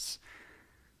assurance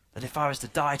that if I was to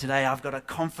die today, I've got a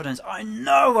confidence. I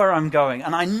know where I'm going,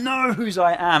 and I know whose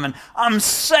I am, and I'm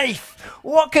safe.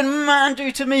 What can man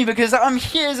do to me? Because I'm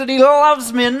his, and he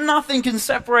loves me, and nothing can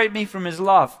separate me from his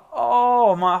love.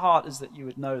 Oh, my heart is that you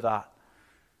would know that.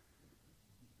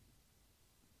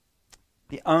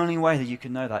 The only way that you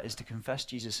can know that is to confess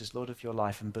Jesus as Lord of your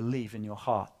life and believe in your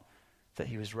heart that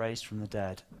he was raised from the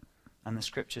dead. And the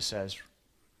scripture says,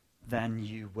 then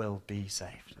you will be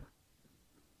saved.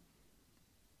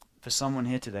 For someone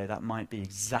here today, that might be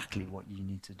exactly what you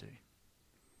need to do.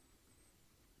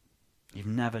 You've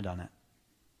never done it.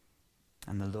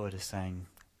 And the Lord is saying,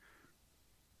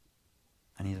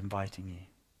 and he's inviting you,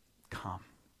 come,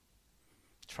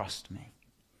 trust me,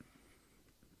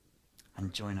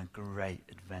 and join a great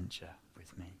adventure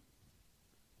with me.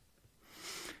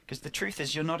 Because the truth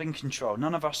is, you're not in control.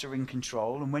 None of us are in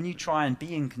control. And when you try and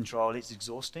be in control, it's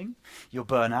exhausting. You'll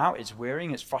burn out. It's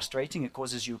wearying. It's frustrating. It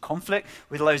causes you conflict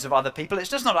with loads of other people. It's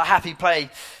just not a happy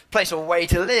place or way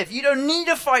to live. You don't need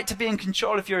a fight to be in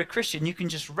control if you're a Christian. You can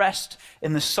just rest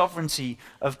in the sovereignty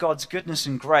of God's goodness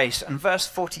and grace. And verse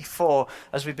 44,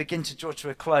 as we begin to draw to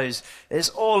a close, is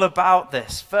all about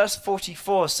this. Verse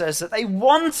 44 says that they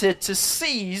wanted to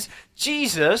seize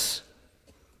Jesus,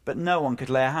 but no one could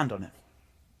lay a hand on him.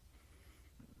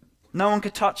 No one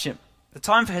could touch him. The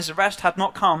time for his arrest had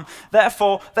not come.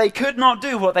 Therefore, they could not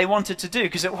do what they wanted to do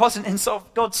because it wasn't in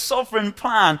God's sovereign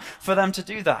plan for them to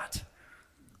do that.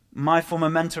 My former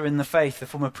mentor in the faith, the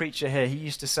former preacher here, he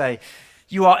used to say,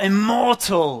 you are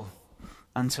immortal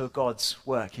until God's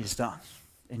work is done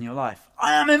in your life.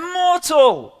 I am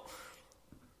immortal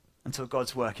until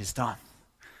God's work is done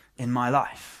in my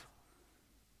life.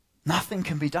 Nothing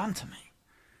can be done to me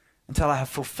until I have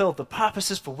fulfilled the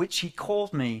purposes for which he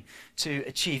called me to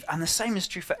achieve. And the same is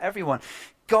true for everyone.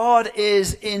 God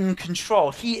is in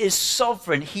control. He is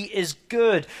sovereign. He is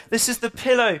good. This is the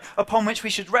pillow upon which we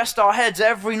should rest our heads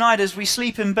every night as we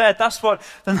sleep in bed. That's what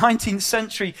the 19th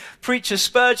century preacher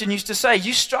Spurgeon used to say.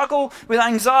 You struggle with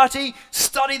anxiety,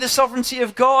 study the sovereignty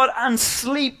of God, and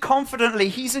sleep confidently.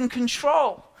 He's in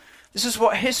control. This is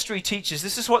what history teaches.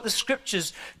 This is what the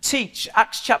scriptures teach.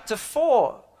 Acts chapter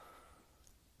 4.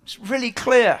 It's really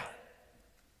clear.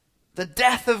 The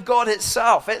death of God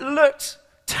itself. It looked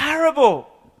terrible.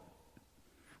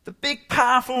 The big,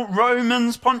 powerful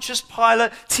Romans, Pontius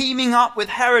Pilate, teaming up with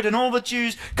Herod and all the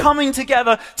Jews, coming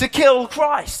together to kill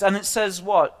Christ. And it says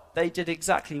what? They did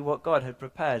exactly what God had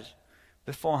prepared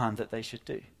beforehand that they should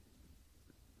do.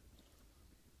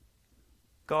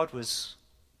 God was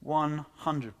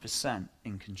 100%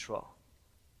 in control,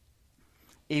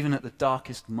 even at the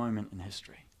darkest moment in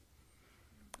history.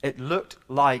 It looked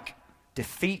like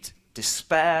defeat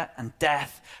despair and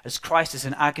death as Christ is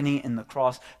in agony in the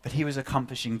cross, but he was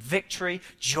accomplishing victory,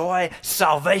 joy,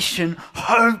 salvation,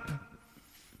 hope.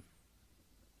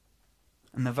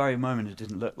 And the very moment it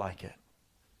didn't look like it.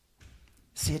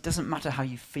 See, it doesn't matter how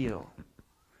you feel.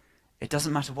 It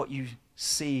doesn't matter what you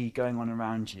see going on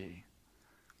around you.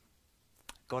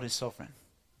 God is sovereign,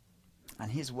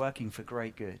 and he is working for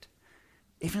great good,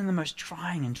 even in the most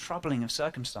trying and troubling of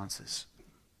circumstances.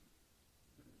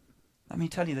 Let me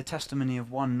tell you the testimony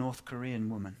of one North Korean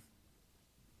woman.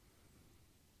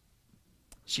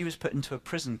 She was put into a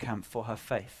prison camp for her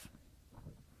faith.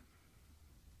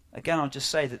 Again, I'll just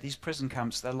say that these prison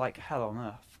camps, they're like hell on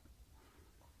earth.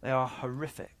 They are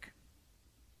horrific.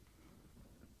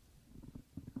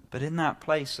 But in that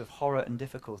place of horror and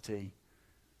difficulty,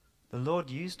 the Lord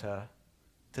used her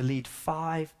to lead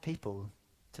 5 people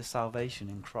to salvation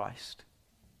in Christ.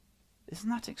 Isn't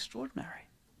that extraordinary?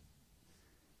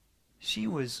 She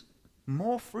was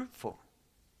more fruitful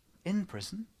in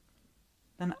prison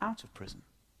than out of prison.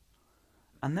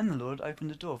 And then the Lord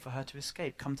opened a door for her to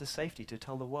escape, come to safety, to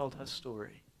tell the world her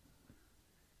story.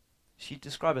 She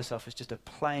described herself as just a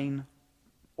plain,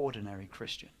 ordinary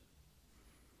Christian.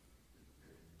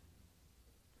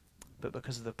 But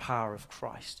because of the power of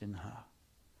Christ in her,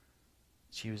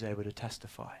 she was able to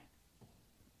testify.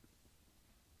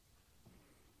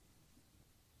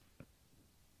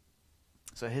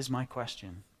 So here's my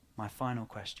question, my final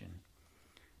question.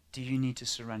 Do you need to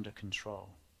surrender control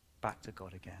back to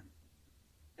God again?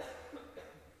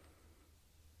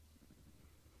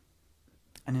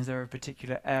 And is there a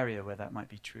particular area where that might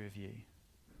be true of you?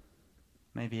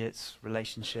 Maybe it's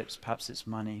relationships, perhaps it's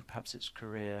money, perhaps it's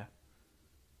career.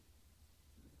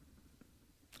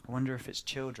 I wonder if it's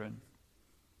children,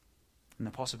 and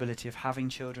the possibility of having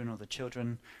children, or the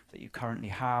children that you currently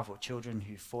have, or children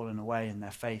who've fallen away in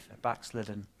their faith, are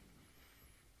backslidden.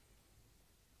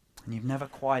 And you've never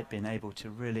quite been able to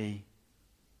really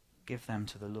give them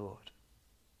to the Lord.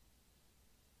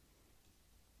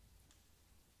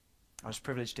 I was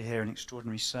privileged to hear an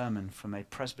extraordinary sermon from a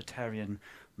Presbyterian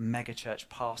megachurch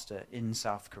pastor in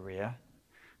South Korea,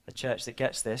 a church that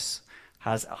gets this,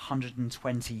 has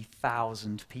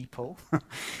 120,000 people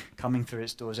coming through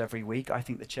its doors every week. I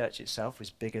think the church itself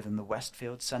was bigger than the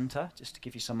Westfield Centre, just to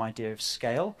give you some idea of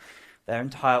scale. Their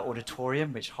entire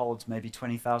auditorium, which holds maybe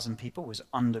 20,000 people, was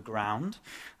underground,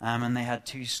 and they had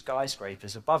 2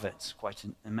 skyscrapers above it. Quite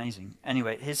amazing.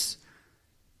 Anyway, his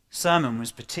sermon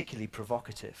was particularly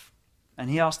provocative, and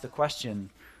he asked the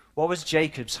question, what was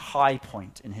Jacob's high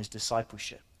point in his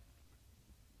discipleship?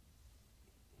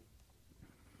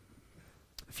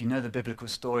 If you know the biblical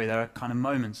story, there are kind of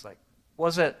moments like,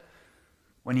 was it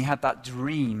when he had that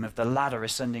dream of the ladder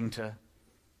ascending to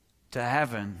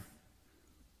heaven?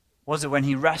 Was it when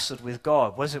he wrestled with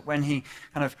God? Was it when he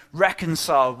kind of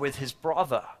reconciled with his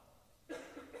brother?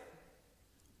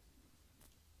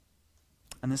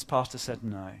 And this pastor said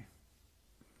no.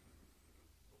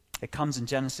 It comes in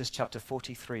Genesis chapter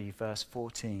 43, verse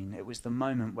 14. It was the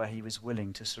moment where he was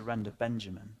willing to surrender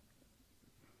Benjamin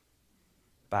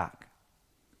back.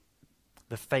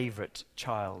 The favorite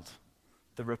child,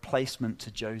 the replacement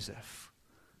to Joseph.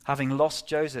 Having lost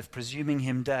Joseph, presuming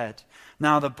him dead,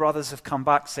 now the brothers have come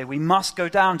back to say, we must go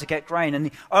down to get grain. And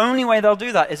the only way they'll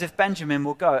do that is if Benjamin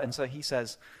will go. And so he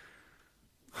says,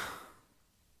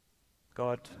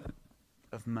 God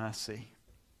of mercy,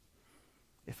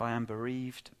 if I am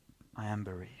bereaved, I am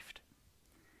bereaved.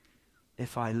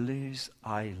 If I lose,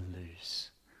 I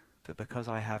lose. But because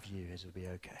I have you, it will be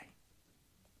okay.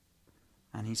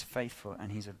 And he's faithful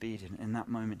and he's obedient. In that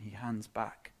moment, he hands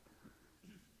back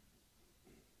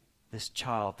this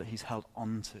child that he's held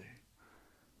on to.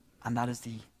 And that is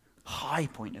the high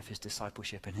point of his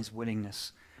discipleship and his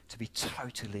willingness to be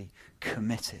totally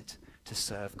committed to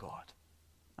serve God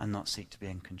and not seek to be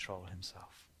in control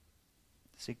himself.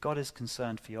 See, God is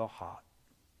concerned for your heart.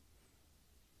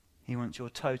 He wants your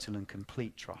total and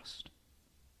complete trust.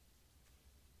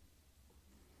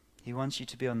 He wants you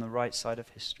to be on the right side of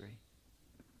history.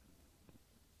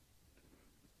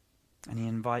 And he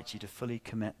invites you to fully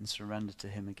commit and surrender to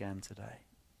him again today.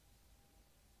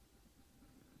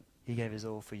 He gave his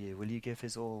all for you. Will you give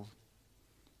his all?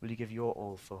 Will you give your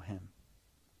all for him?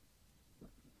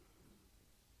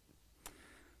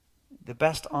 The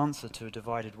best answer to a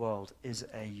divided world is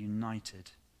a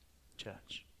united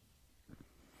church.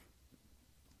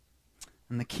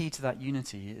 And the key to that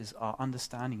unity is our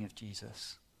understanding of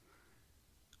Jesus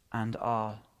and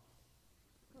our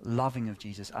loving of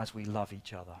Jesus as we love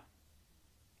each other.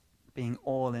 Being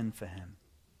all in for him.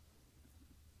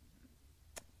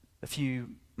 A few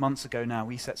months ago now,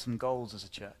 we set some goals as a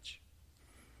church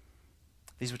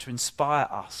These were to inspire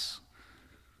us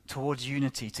towards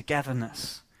unity,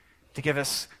 togetherness, to give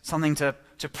us something to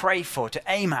pray for, to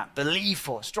aim at, believe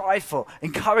for, strive for,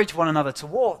 encourage one another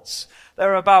towards.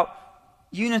 They're about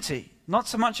unity, not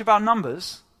so much about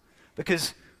numbers,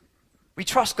 because we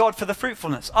trust God for the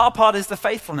fruitfulness. Our part is the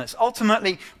faithfulness.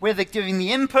 Ultimately, we're giving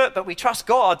the input, but we trust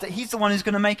God that he's the one who's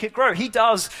going to make it grow. He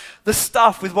does the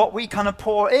stuff with what we kind of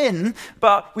pour in,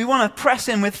 but we want to press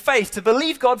in with faith to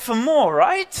believe God for more,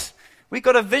 right? We've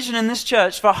got a vision in this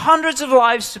church for hundreds of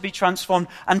lives to be transformed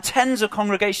and tens of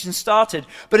congregations started.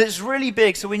 But it's really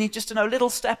big, so we need just to know a little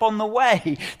step on the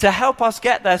way to help us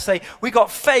get there. Say, we got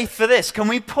faith for this. Can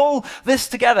we pull this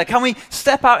together? Can we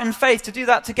step out in faith to do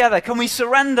that together? Can we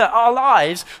surrender our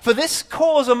lives for this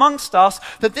cause amongst us,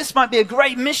 that this might be a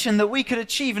great mission that we could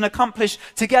achieve and accomplish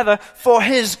together for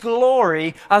his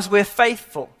glory as we're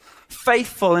faithful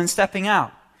in stepping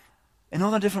out in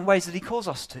all the different ways that he calls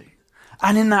us to.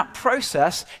 And in that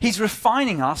process, he's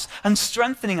refining us and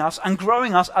strengthening us and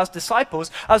growing us as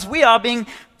disciples as we are being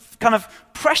kind of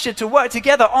pressured to work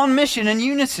together on mission and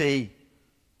unity.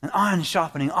 And iron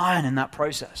sharpening iron in that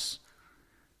process.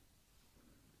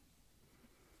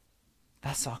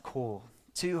 That's our call.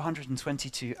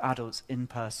 222 adults in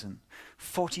person,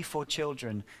 44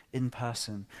 children in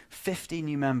person, 50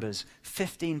 new members,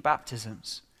 15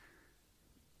 baptisms.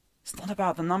 It's not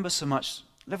about the numbers so much.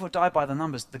 Live or die by the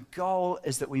numbers. The goal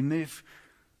is that we move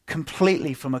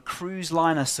completely from a cruise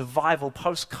liner survival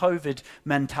post-COVID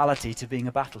mentality to being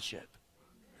a battleship,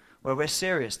 where we're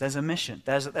serious. There's a mission.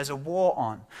 There's a war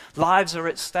on. Lives are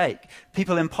at stake.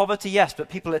 People in poverty, yes, but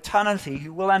people eternally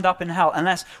who will end up in hell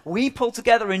unless we pull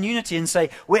together in unity and say,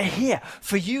 we're here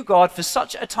for you, God, for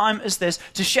such a time as this,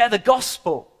 to share the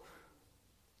gospel,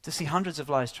 to see hundreds of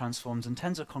lives transformed and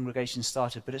tens of congregations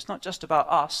started. But it's not just about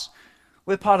us.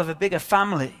 We're part of a bigger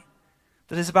family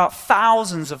that is about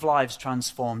thousands of lives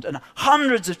transformed and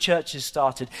hundreds of churches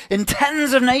started in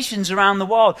tens of nations around the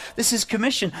world. This is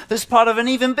commission. This is part of an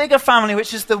even bigger family,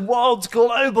 which is the world's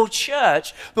global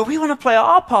church. But we want to play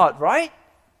our part, right?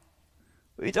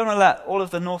 We don't want to let all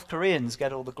of the North Koreans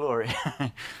get all the glory.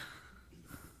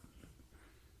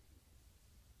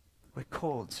 We're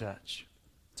called, church,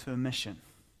 to a mission.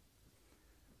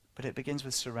 But it begins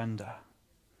with surrender.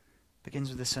 It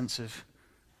begins with a sense of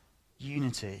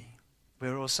unity.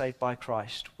 We're all saved by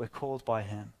Christ. We're called by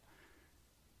him.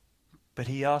 But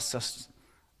he asked us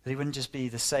that he wouldn't just be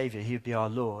the Savior, he would be our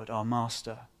Lord, our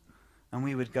Master. And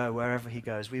we would go wherever he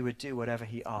goes. We would do whatever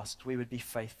he asked. We would be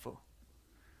faithful,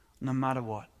 no matter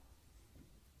what.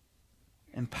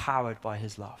 Empowered by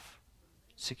his love.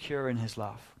 Secure in his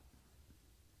love.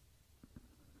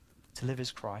 To live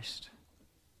as Christ.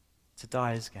 To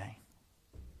die as gain.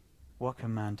 What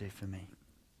can man do for me?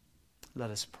 Let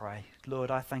us pray.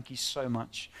 Lord, I thank you so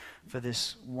much for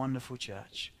this wonderful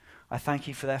church. I thank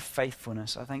you for their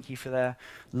faithfulness. I thank you for their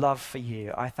love for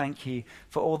you. I thank you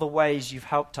for all the ways you've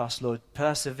helped us, Lord,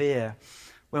 persevere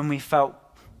when we felt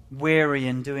weary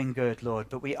in doing good, Lord.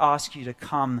 But we ask you to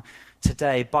come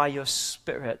today by your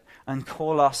Spirit and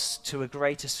call us to a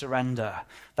greater surrender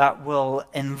that will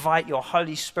invite your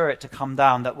Holy Spirit to come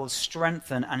down, that will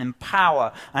strengthen and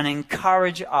empower and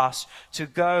encourage us to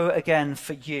go again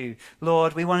for you.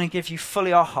 Lord, we want to give you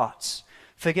fully our hearts.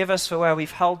 Forgive us for where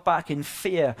we've held back in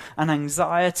fear and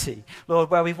anxiety.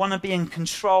 Lord, where we want to be in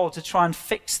control to try and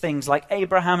fix things like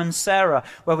Abraham and Sarah,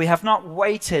 where we have not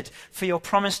waited for your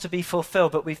promise to be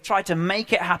fulfilled, but we've tried to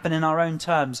make it happen in our own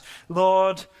terms.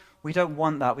 Lord, we don't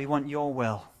want that. We want your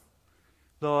will.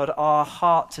 Lord, our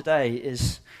heart today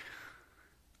is,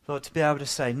 Lord, to be able to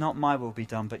say, not my will be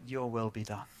done, but your will be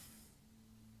done.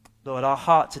 Lord, our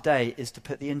heart today is to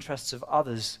put the interests of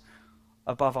others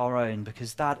above our own,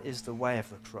 because that is the way of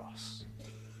the cross.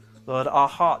 Lord, our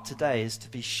heart today is to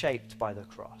be shaped by the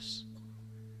cross.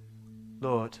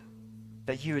 Lord,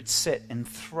 that you would sit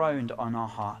enthroned on our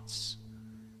hearts,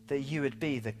 that you would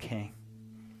be the King.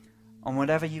 On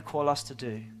whatever you call us to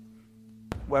do,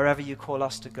 wherever you call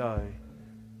us to go,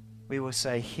 we will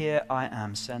say, here I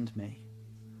am, send me.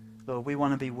 Lord, we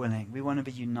want to be willing. We want to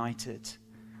be united.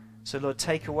 So Lord,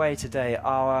 take away today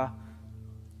our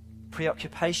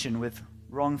preoccupation with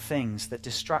wrong things that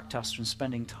distract us from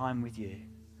spending time with you.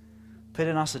 Put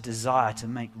in us a desire to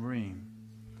make room,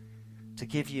 to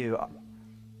give you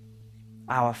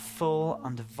our full,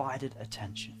 undivided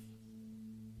attention.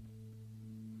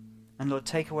 And Lord,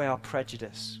 take away our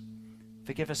prejudice.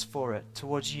 Forgive us for it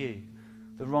towards you,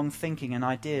 the wrong thinking and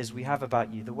ideas we have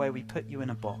about you, the way we put you in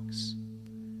a box.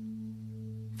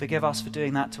 Forgive us for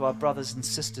doing that to our brothers and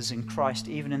sisters in Christ,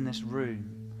 even in this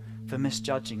room, for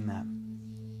misjudging them.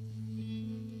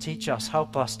 Teach us,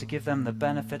 help us to give them the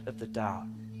benefit of the doubt.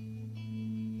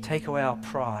 Take away our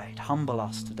pride. Humble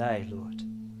us today, Lord.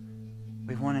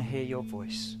 We want to hear your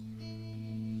voice.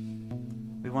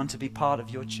 We want to be part of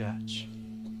your church.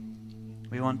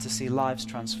 We want to see lives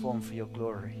transformed for your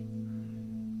glory.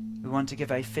 We want to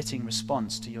give a fitting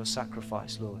response to your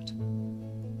sacrifice, Lord.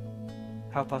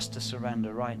 Help us to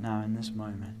surrender right now in this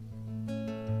moment,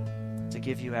 to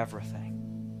give you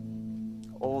everything,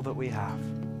 all that we have.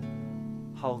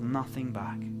 Hold nothing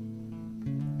back.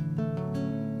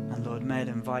 And Lord, may it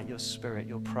invite your Spirit,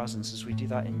 your presence, as we do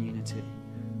that in unity,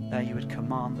 that you would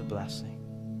command the blessing.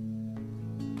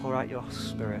 Pour out your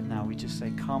Spirit now. We just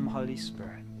say, come, Holy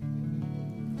Spirit.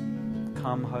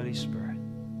 Come, Holy Spirit.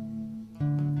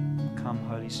 Come,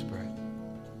 Holy Spirit.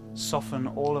 Soften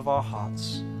all of our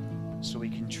hearts so we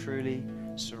can truly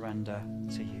surrender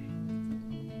to you.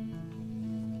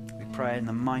 We pray in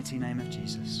the mighty name of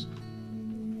Jesus.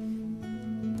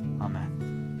 Amen.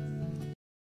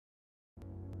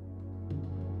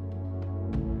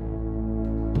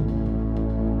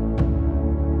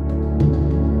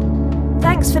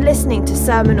 Thanks for listening to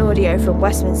sermon audio from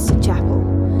Westminster Chapel.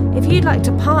 If you'd like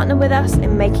to partner with us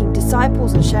in making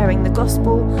disciples and sharing the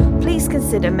gospel, please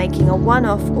consider making a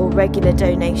one-off or regular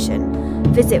donation.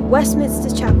 Visit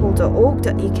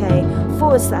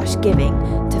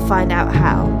westminsterchapel.org.uk/giving to find out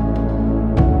how.